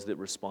those that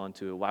respond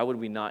to it. Why would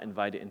we not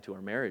invite it into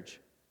our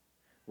marriage?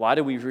 Why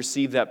do we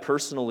receive that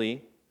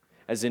personally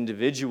as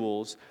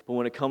individuals, but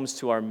when it comes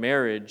to our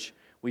marriage,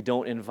 we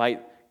don't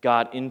invite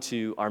God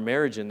into our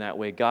marriage in that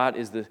way? God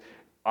is the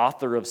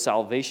author of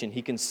salvation.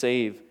 He can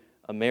save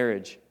a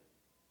marriage.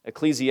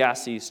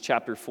 Ecclesiastes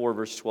chapter 4,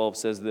 verse 12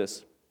 says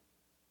this: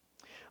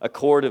 a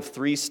cord of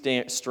 3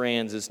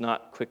 strands is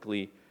not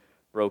quickly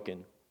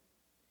broken.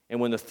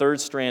 And when the 3rd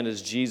strand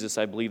is Jesus,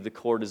 I believe the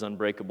cord is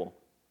unbreakable.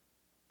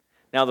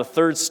 Now, the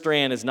 3rd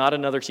strand is not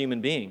another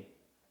human being.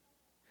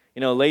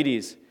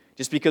 Ladies,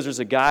 just because there's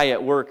a guy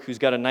at work who's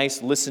got a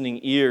nice listening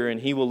ear and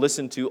he will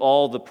listen to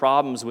all the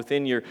problems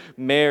within your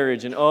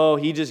marriage and,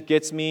 he just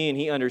gets me and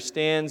he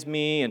understands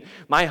me, and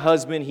my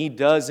husband, he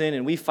doesn't,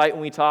 and we fight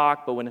when we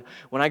talk, but when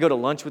I go to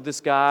lunch with this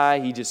guy,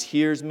 he just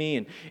hears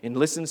me and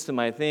listens to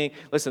my thing.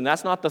 Listen,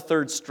 that's not the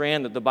 3rd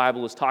strand that the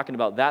Bible is talking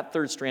about. That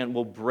 3rd strand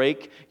will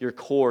break your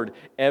cord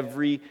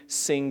every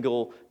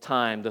single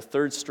time. The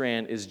 3rd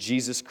strand is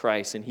Jesus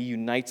Christ, and he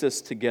unites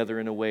us together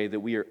in a way that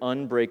we are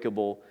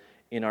unbreakable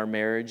in our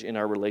marriage, in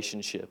our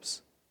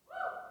relationships.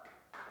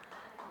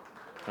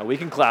 Now, we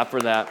can clap for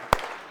that.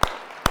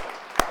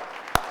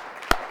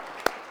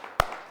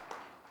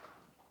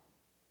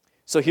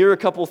 So here are a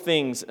couple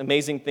things,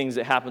 amazing things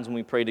that happens when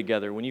we pray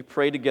together. When you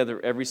pray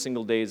together every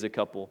single day as a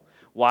couple,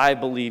 why I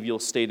believe you'll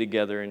stay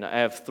together. And I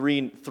have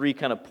three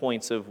kind of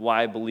points of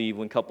why I believe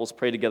when couples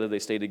pray together, they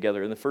stay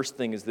together. And the first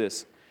thing is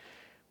this: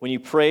 when you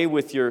pray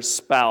with your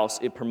spouse,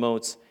 it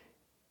promotes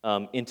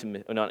not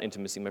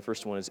intimacy. My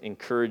first one is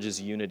encourages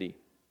unity.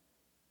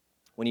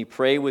 When you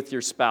pray with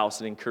your spouse,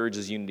 it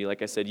encourages unity.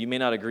 Like I said, you may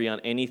not agree on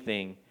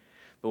anything,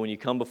 but when you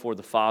come before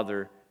the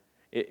Father,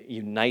 it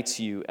unites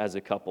you as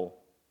a couple.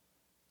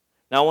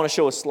 Now I want to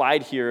show a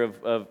slide here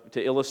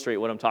to illustrate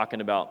what I'm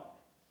talking about.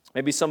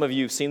 Maybe some of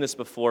you have seen this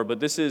before, but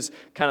this is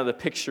kind of the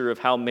picture of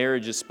how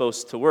marriage is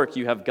supposed to work.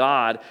 You have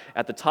God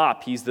at the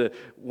top. He's the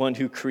one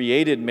who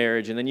created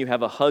marriage, and then you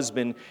have a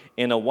husband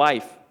and a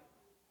wife.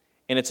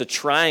 And it's a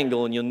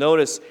triangle, and you'll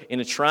notice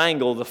in a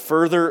triangle, the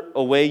further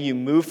away you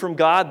move from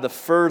God, the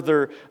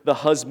further the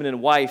husband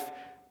and wife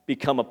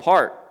become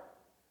apart.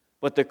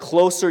 But the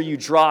closer you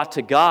draw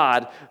to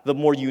God, the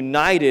more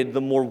united,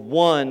 the more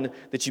one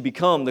that you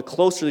become. The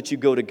closer that you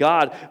go to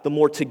God, the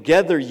more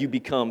together you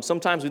become.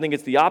 Sometimes we think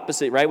it's the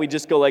opposite, right? We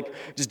just go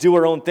just do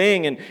our own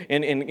thing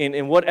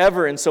and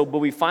whatever. And so, but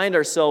we find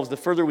ourselves, the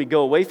further we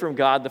go away from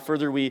God, the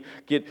further we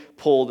get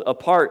pulled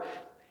apart.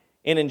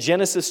 And in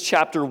Genesis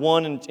chapter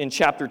 1 and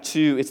chapter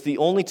 2, it's the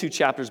only 2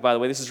 chapters, by the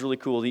way, this is really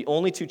cool, the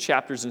only 2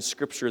 chapters in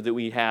Scripture that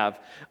we have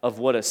of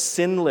what a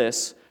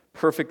sinless,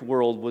 perfect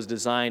world was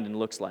designed and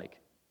looks like.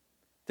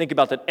 Think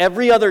about that.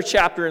 Every other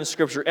chapter in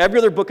Scripture, every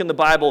other book in the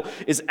Bible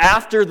is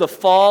after the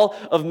fall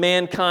of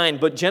mankind.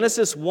 But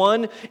Genesis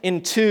 1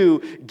 and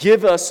 2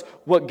 give us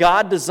what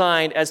God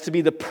designed as to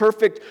be the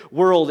perfect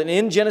world. And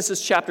in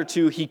Genesis chapter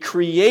 2, He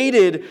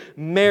created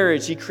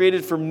marriage. He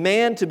created for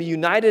man to be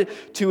united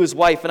to his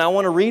wife. And I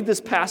want to read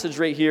this passage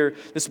right here,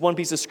 this one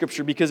piece of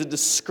Scripture, because it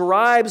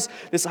describes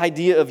this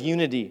idea of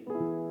unity.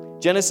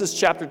 Genesis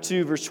chapter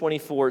 2, verse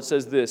 24, it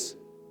says this.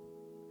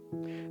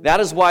 That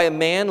is why a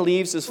man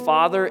leaves his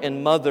father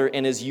and mother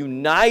and is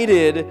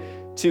united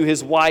to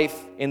his wife,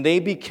 and they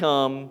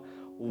become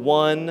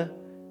one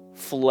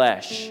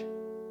flesh.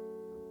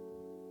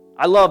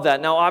 I love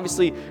that. Now,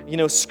 obviously,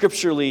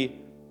 scripturally,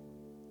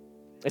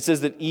 it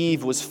says that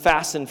Eve was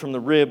fastened from the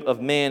rib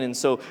of man, and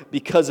so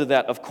because of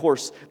that, of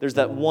course, there's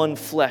that one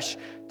flesh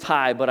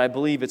tie, but I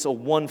believe it's a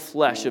one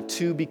flesh of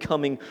two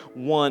becoming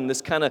one,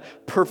 this kind of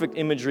perfect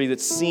imagery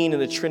that's seen in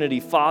the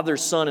Trinity, Father,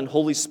 Son, and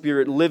Holy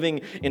Spirit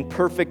living in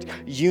perfect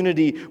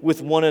unity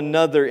with one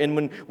another. And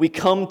when we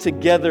come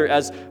together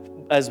as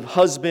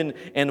husband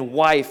and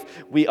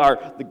wife, we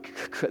are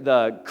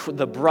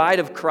the bride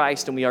of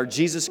Christ, and we are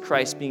Jesus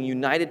Christ being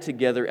united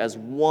together as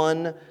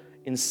one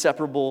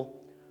inseparable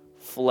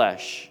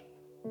flesh.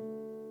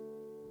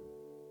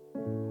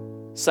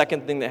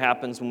 Second thing that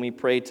happens when we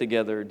pray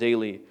together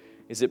daily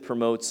is it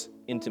promotes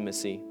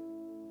intimacy.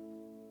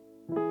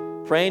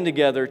 Praying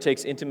together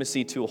takes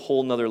intimacy to a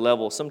whole nother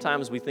level.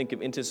 Sometimes we think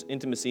of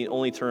intimacy in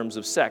only terms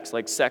of sex,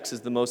 like sex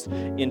is the most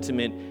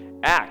intimate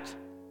act.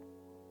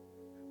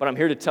 But I'm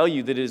here to tell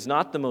you that it is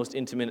not the most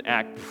intimate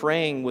act.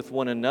 Praying with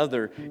one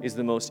another is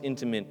the most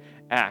intimate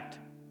act.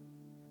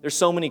 There's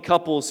so many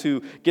couples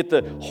who get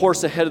the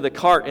horse ahead of the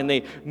cart and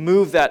they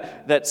move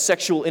that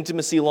sexual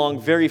intimacy along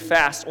very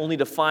fast, only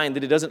to find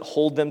that it doesn't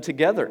hold them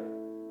together.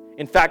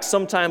 In fact,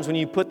 sometimes when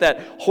you put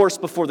that horse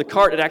before the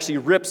cart, it actually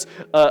rips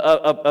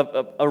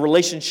a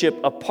relationship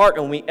apart.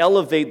 And when we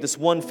elevate this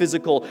one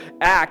physical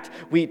act,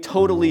 we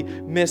totally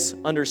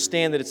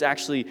misunderstand that it's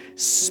actually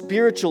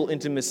spiritual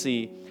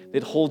intimacy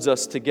that holds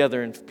us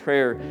together, and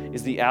prayer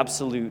is the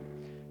absolute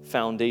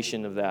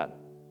foundation of that.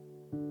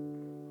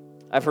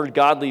 I've heard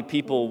godly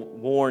people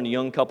warn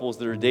young couples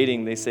that are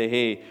dating. They say,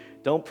 hey,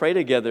 don't pray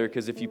together,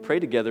 because if you pray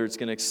together, it's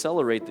going to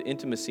accelerate the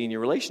intimacy in your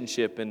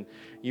relationship, and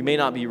you may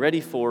not be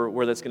ready for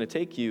where that's going to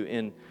take you.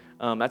 And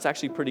that's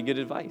actually pretty good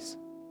advice.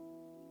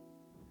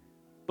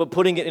 But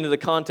putting it into the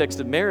context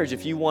of marriage,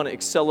 if you want to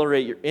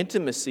accelerate your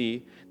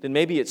intimacy, then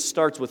maybe it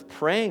starts with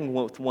praying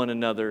with one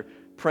another,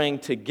 praying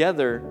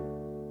together,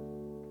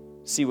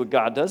 see what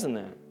God does in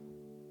that.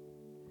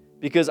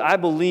 Because I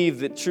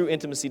believe that true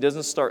intimacy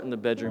doesn't start in the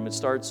bedroom. It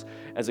starts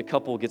as a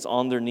couple gets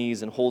on their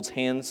knees and holds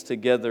hands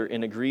together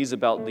and agrees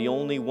about the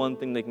only one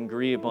thing they can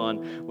agree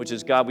upon, which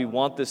is, God, we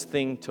want this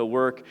thing to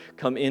work.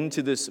 Come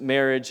into this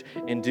marriage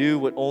and do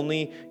what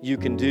only you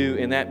can do.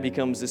 And that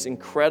becomes this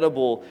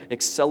incredible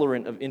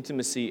accelerant of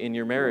intimacy in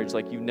your marriage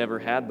like you've never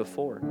had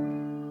before. And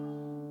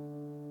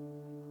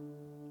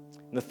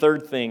the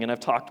third thing, and I've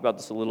talked about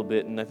this a little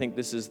bit, and I think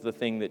this is the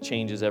thing that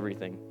changes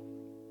everything.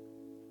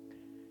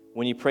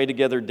 When you pray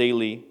together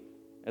daily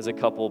as a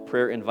couple,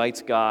 prayer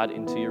invites God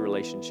into your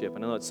relationship. I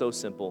know it's so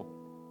simple.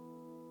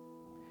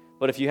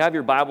 But if you have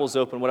your Bibles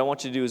open, what I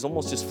want you to do is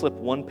almost just flip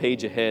one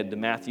page ahead to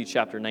Matthew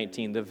chapter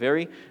 19, the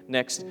very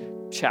next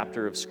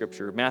chapter of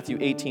Scripture. Matthew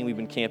 18 we've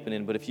been camping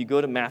in, but if you go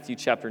to Matthew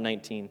chapter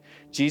 19,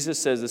 Jesus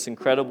says this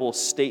incredible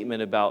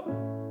statement about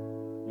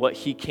what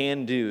he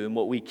can do and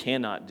what we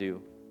cannot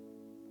do.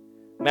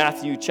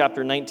 Matthew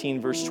chapter 19,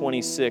 verse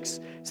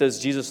 26 says,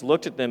 Jesus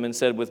looked at them and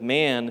said, with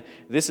man,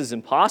 this is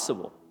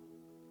impossible.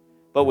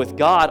 But with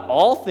God,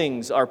 all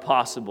things are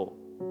possible.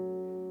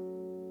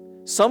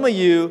 Some of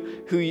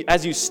you who,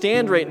 as you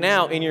stand right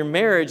now in your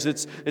marriage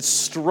that's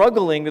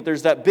struggling, that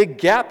there's that big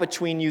gap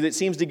between you that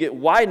seems to get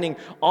widening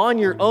on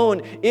your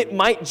own, it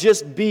might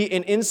just be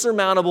an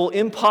insurmountable,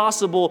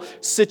 impossible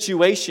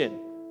situation.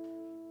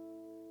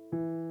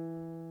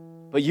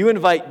 But you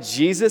invite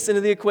Jesus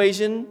into the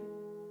equation,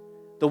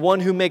 the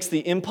one who makes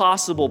the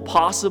impossible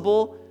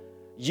possible,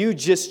 you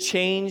just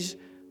change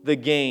the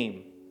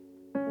game.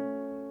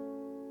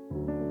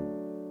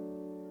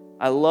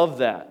 I love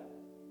that.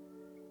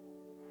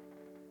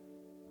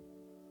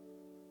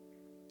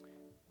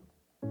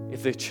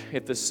 If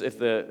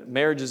the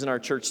marriages in our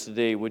church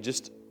today would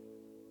just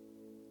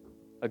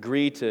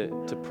agree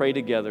to pray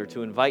together,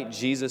 to invite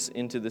Jesus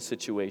into the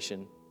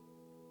situation,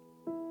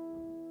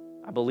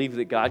 I believe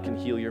that God can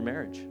heal your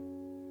marriage.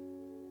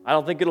 I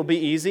don't think it'll be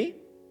easy.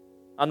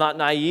 I'm not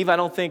naive. I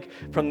don't think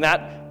from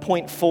that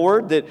point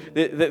forward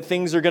that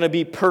things are going to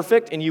be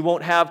perfect and you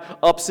won't have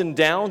ups and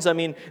downs. I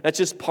mean, that's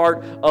just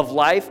part of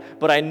life.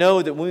 But I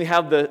know that when we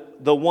have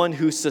the one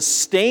who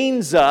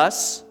sustains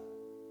us,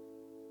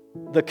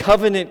 the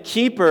covenant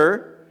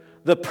keeper,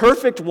 the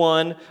perfect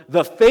one,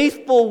 the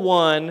faithful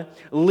one,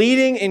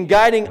 leading and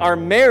guiding our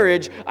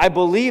marriage, I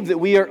believe that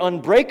we are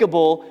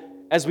unbreakable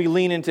as we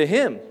lean into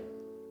him.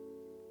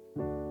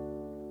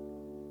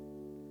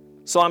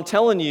 So I'm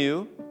telling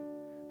you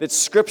that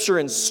Scripture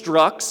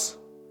instructs,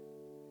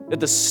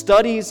 that the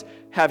studies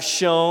have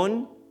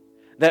shown,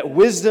 that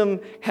wisdom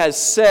has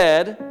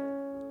said,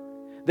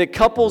 that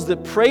couples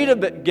that pray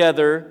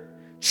together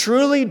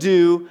truly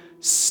do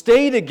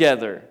stay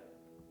together.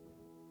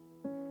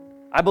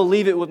 I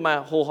believe it with my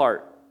whole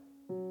heart.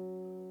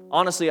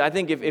 Honestly, I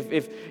think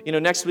if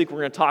next week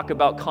we're going to talk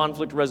about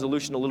conflict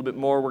resolution a little bit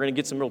more. We're going to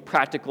get some real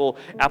practical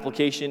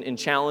application and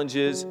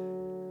challenges.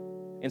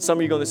 And some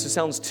of you going, this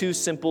sounds too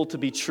simple to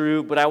be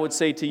true, but I would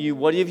say to you,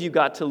 what have you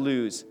got to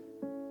lose?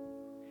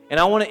 And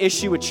I want to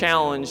issue a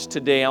challenge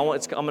today. I'm going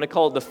to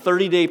call it the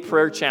 30-day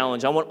prayer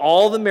challenge. I want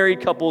all the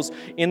married couples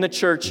in the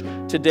church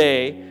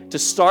today to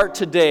start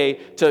today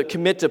to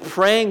commit to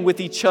praying with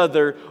each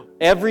other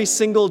every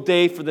single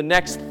day for the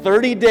next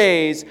 30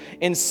 days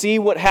and see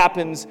what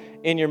happens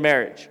in your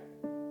marriage.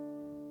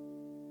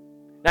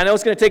 Now, I know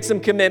it's going to take some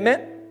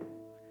commitment.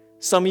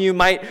 Some of you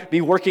might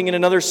be working in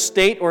another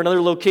state or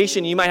another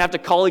location. You might have to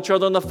call each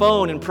other on the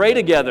phone and pray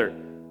together.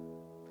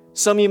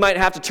 Some of you might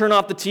have to turn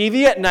off the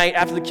TV at night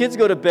after the kids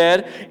go to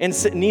bed and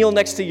kneel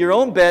next to your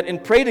own bed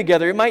and pray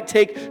together. It might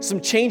take some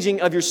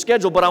changing of your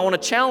schedule, but I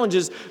want to challenge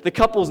the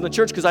couples in the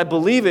church because I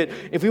believe it.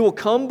 If we will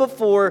come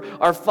before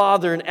our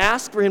Father and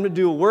ask for Him to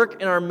do a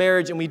work in our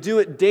marriage and we do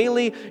it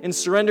daily and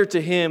surrender to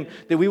Him,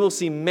 that we will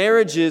see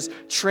marriages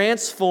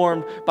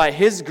transformed by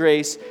His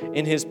grace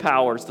and His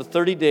power. It's the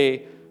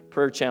 30-day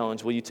prayer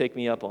challenge. Will you take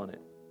me up on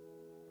it?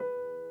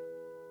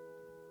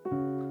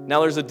 Now,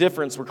 there's a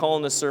difference. We're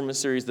calling this sermon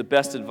series the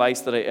best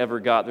advice that I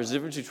ever got. There's a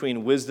difference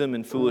between wisdom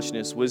and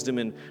foolishness, wisdom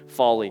and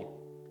folly.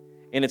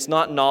 And it's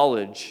not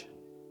knowledge.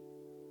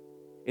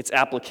 It's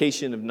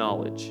application of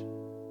knowledge.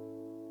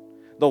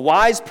 The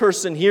wise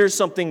person hears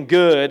something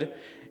good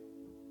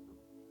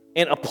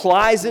and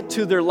applies it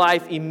to their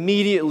life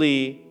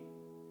immediately.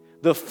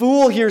 The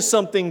fool hears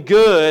something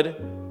good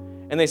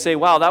and they say,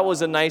 wow, that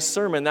was a nice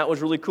sermon. That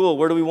was really cool.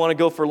 Where do we want to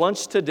go for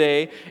lunch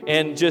today?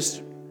 And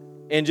just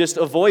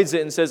avoids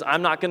it and says,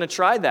 I'm not going to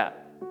try that.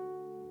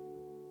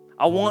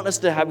 I want us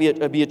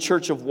to be a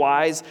church of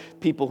wise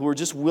people who are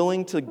just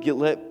willing to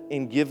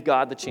give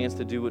God the chance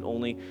to do what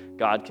only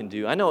God can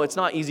do. I know it's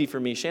not easy for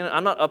me. Shannon,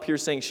 I'm not up here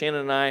saying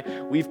Shannon and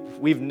I,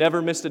 we've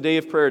never missed a day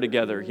of prayer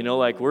together. You know,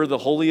 like we're the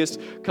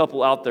holiest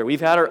couple out there. We've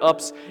had our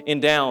ups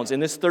and downs,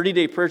 and this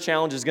 30-day prayer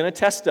challenge is going to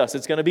test us.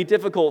 It's going to be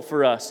difficult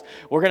for us.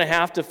 We're going to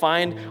have to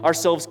find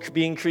ourselves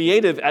being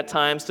creative at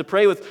times to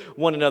pray with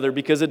one another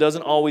because it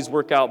doesn't always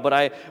work out, but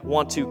I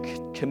want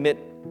to commit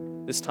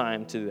this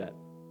time to that.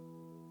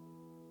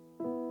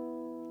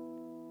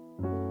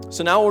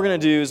 So now what we're going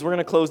to do is we're going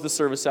to close the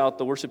service out.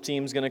 The worship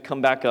team is going to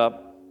come back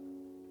up.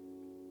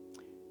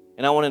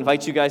 And I want to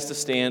invite you guys to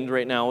stand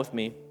right now with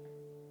me.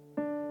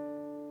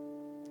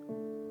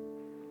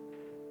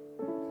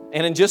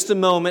 And in just a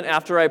moment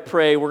after I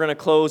pray, we're going to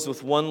close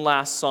with one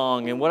last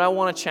song. And what I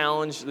want to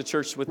challenge the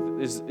church with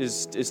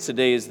is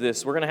today is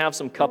this. We're going to have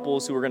some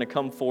couples who are going to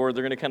come forward.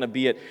 They're going to kind of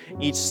be at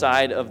each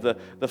side of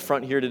the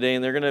front here today,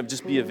 and they're going to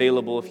just be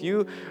available. If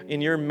you in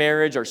your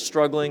marriage are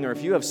struggling, or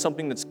if you have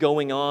something that's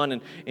going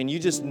on and you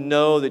just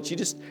know that you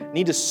just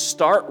need to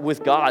start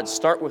with God,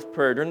 start with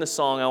prayer. During the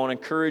song, I want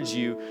to encourage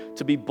you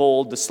to be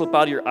bold, to slip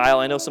out of your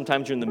aisle. I know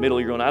sometimes you're in the middle.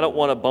 You're going, I don't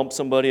want to bump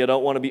somebody. I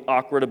don't want to be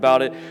awkward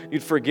about it.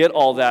 You'd forget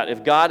all that.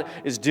 If God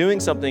is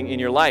doing something in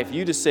your life,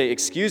 you just say,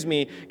 excuse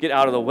me, get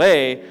out of the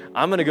way.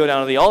 I'm going to go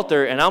down to the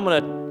altar and I'm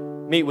going to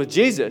meet with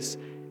Jesus,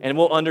 and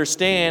we'll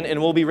understand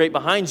and we'll be right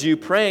behind you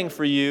praying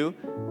for you.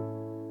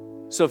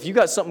 So if you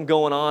got something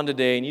going on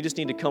today and you just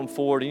need to come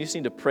forward and you just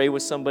need to pray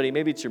with somebody,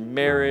 maybe it's your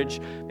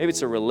marriage, maybe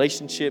it's a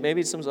relationship,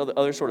 maybe it's some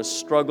other sort of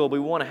struggle, but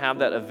we want to have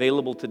that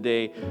available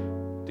today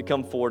to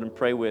come forward and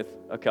pray with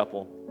a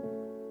couple.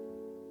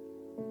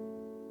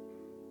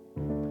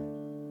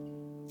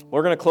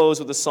 We're going to close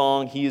with the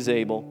song, He is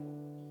Able.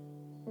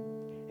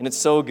 And it's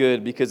so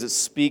good because it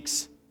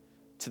speaks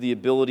to the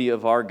ability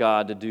of our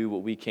God to do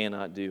what we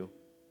cannot do.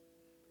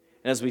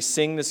 And as we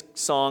sing this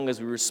song,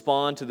 as we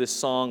respond to this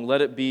song,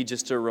 let it be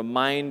just a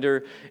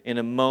reminder in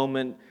a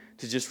moment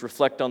to just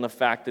reflect on the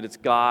fact that it's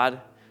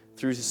God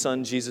through His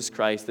Son, Jesus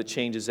Christ, that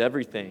changes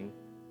everything.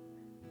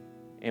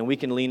 And we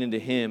can lean into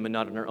Him and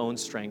not in our own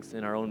strength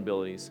and our own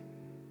abilities.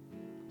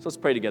 So let's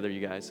pray together,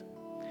 you guys.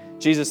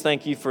 Jesus,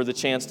 thank You for the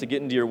chance to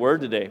get into Your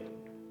Word today.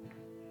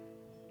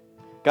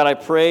 God, I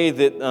pray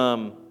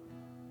that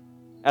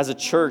as a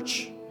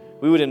church,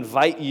 we would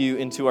invite You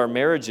into our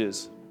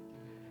marriages.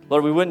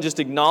 Lord, we wouldn't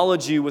just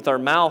acknowledge You with our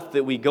mouth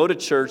that we go to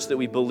church, that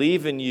we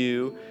believe in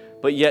You,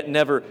 but yet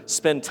never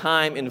spend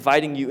time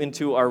inviting You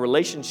into our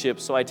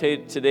relationships. So I tell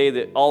you today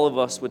that all of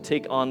us would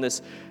take on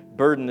this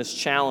burden, this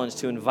challenge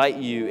to invite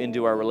You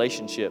into our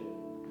relationship.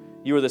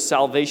 You are the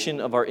salvation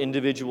of our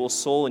individual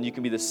soul, and You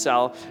can be the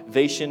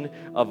salvation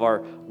of our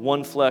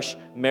one flesh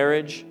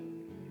marriage.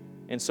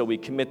 And so we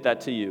commit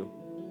that to You.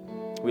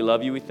 We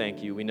love You. We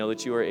thank You. We know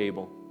that You are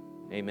able.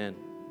 Amen.